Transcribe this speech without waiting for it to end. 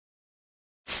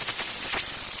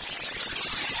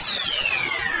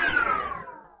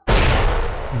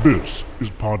This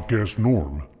is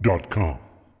podcastnorm.com.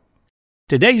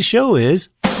 Today's show is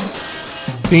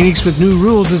Phoenix with New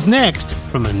Rules is next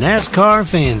from a NASCAR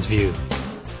fan's view.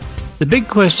 The big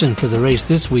question for the race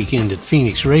this weekend at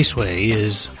Phoenix Raceway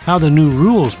is how the new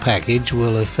rules package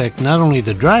will affect not only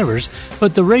the drivers,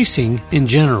 but the racing in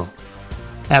general.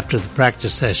 After the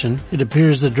practice session, it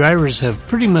appears the drivers have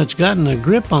pretty much gotten a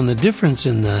grip on the difference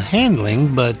in the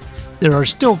handling, but there are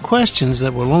still questions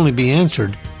that will only be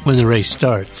answered when the race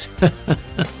starts.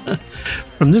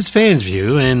 From this fan's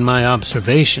view and my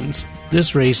observations,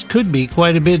 this race could be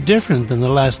quite a bit different than the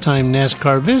last time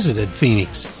NASCAR visited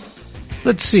Phoenix.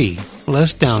 Let's see,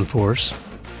 less downforce,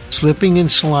 slipping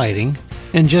and sliding,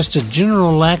 and just a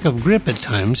general lack of grip at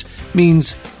times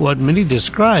means what many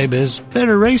describe as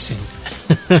better racing.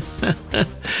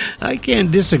 I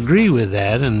can't disagree with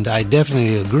that, and I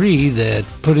definitely agree that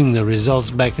putting the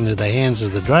results back into the hands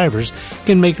of the drivers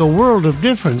can make a world of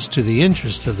difference to the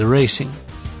interest of the racing.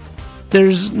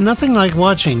 There's nothing like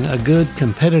watching a good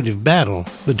competitive battle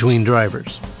between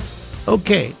drivers.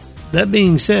 Okay, that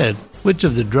being said, which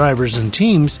of the drivers and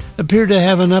teams appear to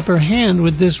have an upper hand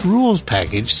with this rules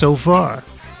package so far?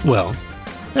 Well,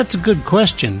 that's a good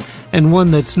question, and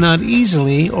one that's not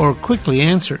easily or quickly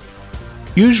answered.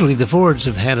 Usually the Fords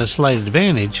have had a slight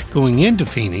advantage going into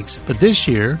Phoenix, but this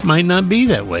year might not be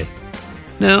that way.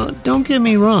 Now, don't get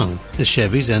me wrong, the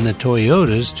Chevys and the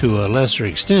Toyotas, to a lesser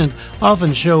extent,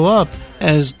 often show up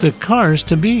as the cars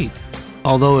to beat.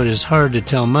 Although it is hard to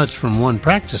tell much from one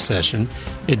practice session,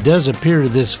 it does appear to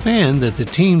this fan that the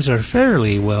teams are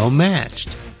fairly well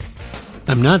matched.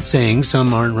 I'm not saying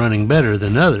some aren't running better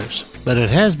than others, but it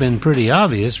has been pretty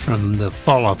obvious from the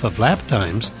fall-off of lap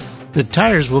times that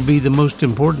tires will be the most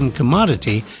important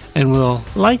commodity and will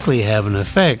likely have an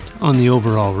effect on the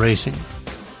overall racing.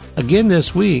 Again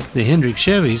this week, the Hendrick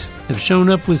Chevys have shown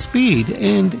up with speed,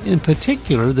 and in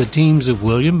particular the teams of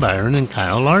William Byron and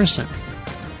Kyle Larson.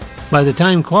 By the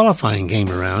time qualifying came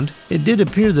around, it did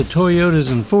appear the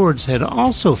Toyotas and Fords had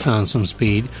also found some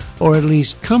speed, or at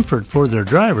least comfort for their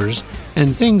drivers,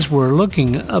 and things were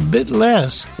looking a bit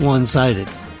less one-sided.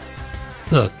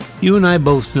 Look, you and I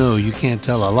both know you can't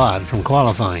tell a lot from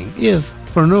qualifying if,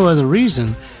 for no other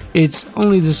reason, it's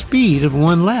only the speed of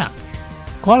one lap.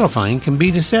 Qualifying can be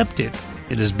deceptive.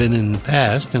 It has been in the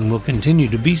past and will continue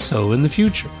to be so in the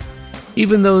future.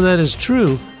 Even though that is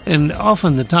true, and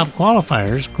often the top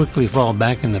qualifiers quickly fall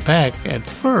back in the pack at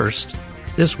first,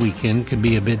 this weekend could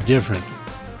be a bit different.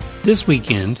 This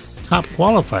weekend, top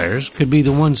qualifiers could be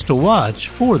the ones to watch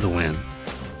for the win.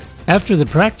 After the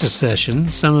practice session,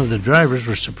 some of the drivers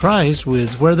were surprised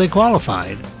with where they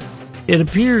qualified. It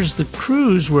appears the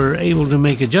crews were able to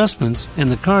make adjustments,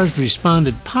 and the cars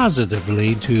responded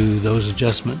positively to those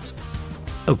adjustments.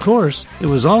 Of course, it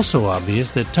was also obvious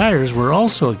that tires were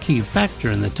also a key factor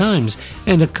in the times,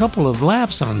 and a couple of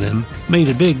laps on them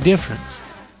made a big difference.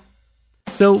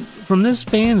 So, from this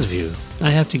fan's view,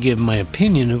 I have to give my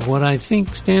opinion of what I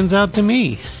think stands out to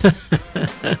me.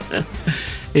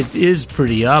 It is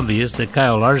pretty obvious that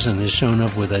Kyle Larson has shown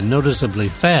up with a noticeably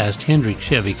fast Hendrick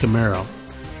Chevy Camaro.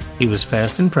 He was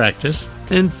fast in practice,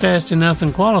 and fast enough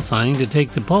in qualifying to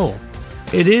take the pole.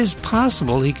 It is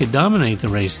possible he could dominate the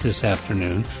race this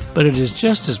afternoon, but it is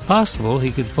just as possible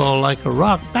he could fall like a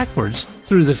rock backwards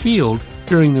through the field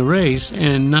during the race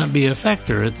and not be a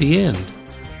factor at the end.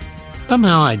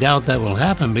 Somehow I doubt that will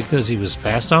happen because he was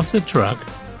fast off the truck,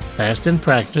 fast in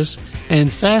practice, and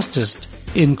fastest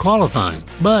in qualifying,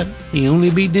 but he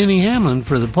only beat Denny Hamlin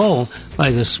for the pole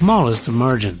by the smallest of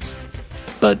margins.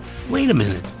 But wait a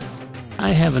minute, I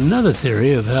have another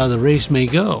theory of how the race may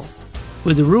go.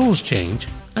 With the rules change,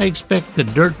 I expect the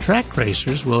dirt track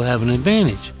racers will have an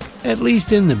advantage, at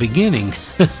least in the beginning.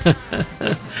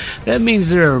 That means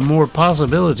there are more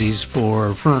possibilities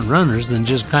for front runners than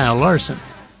just Kyle Larson.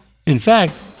 In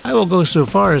fact, I will go so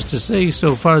far as to say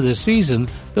so far this season,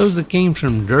 those that came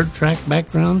from dirt track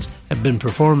backgrounds have been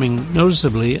performing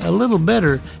noticeably a little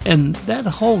better, and that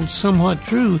holds somewhat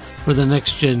true for the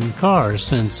next-gen car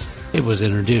since it was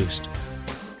introduced.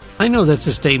 I know that's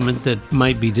a statement that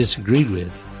might be disagreed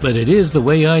with, but it is the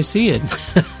way I see it.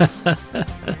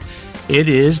 It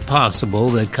is possible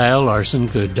that Kyle Larson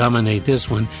could dominate this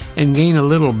one and gain a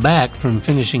little back from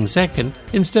finishing second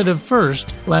instead of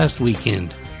first last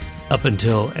weekend. Up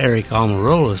until Eric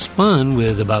Almirola spun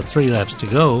with about 3 laps to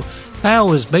go, Kyle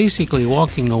was basically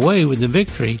walking away with the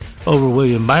victory over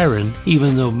William Byron,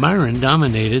 even though Byron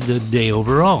dominated the day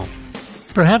overall.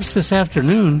 Perhaps this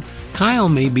afternoon, Kyle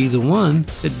may be the one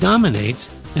that dominates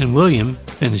and William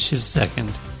finishes second.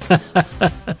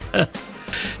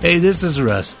 Hey, this is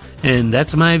Russ, and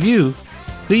that's my view.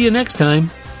 See you next time,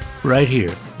 right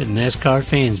here at NASCAR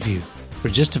Fans View for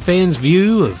just a fan's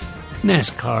view of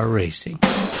NASCAR racing.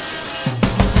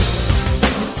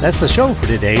 That's the show for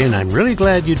today, and I'm really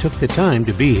glad you took the time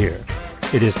to be here.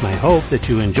 It is my hope that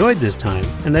you enjoyed this time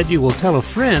and that you will tell a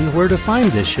friend where to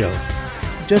find this show.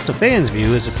 Just a Fan's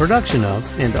View is a production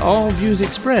of, and all views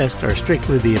expressed are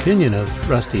strictly the opinion of,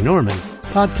 Rusty Norman,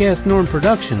 Podcast Norm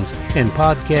Productions, and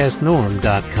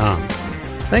PodcastNorm.com.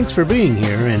 Thanks for being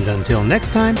here, and until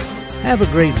next time, have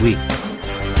a great week.